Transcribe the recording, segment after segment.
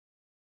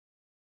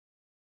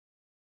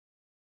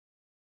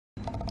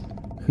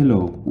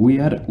Hello, we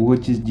are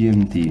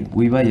WatchesGMT.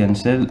 We buy and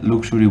sell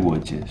luxury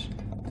watches.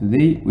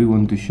 Today we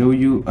want to show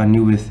you a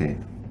new BEZEL.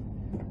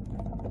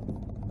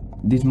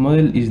 This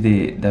model is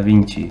the Da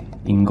Vinci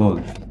in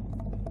gold.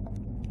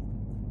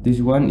 This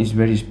one is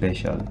very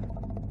special.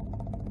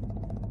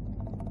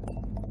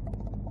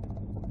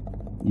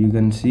 You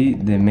can see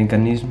the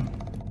mechanism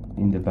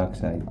in the back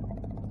side.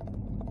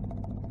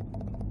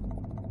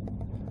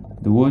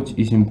 The watch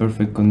is in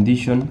perfect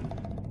condition.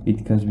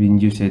 It has been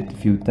used a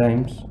few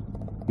times.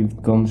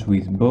 It comes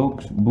with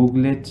box,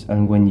 booklets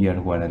and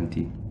 1-year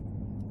warranty.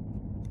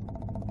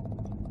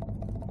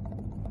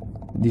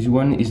 This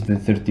one is the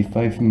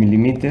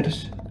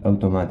 35mm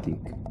automatic.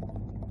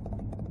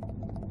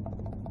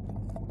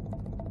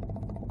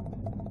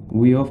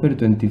 We offer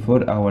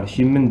 24-hour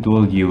shipment to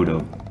all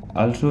Europe,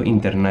 also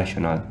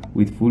international,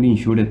 with full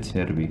insured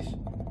service.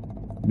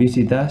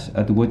 Visit us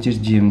at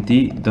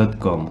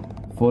WatchesGMT.com.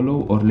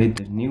 Follow our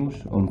latest news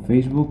on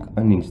Facebook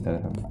and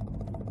Instagram.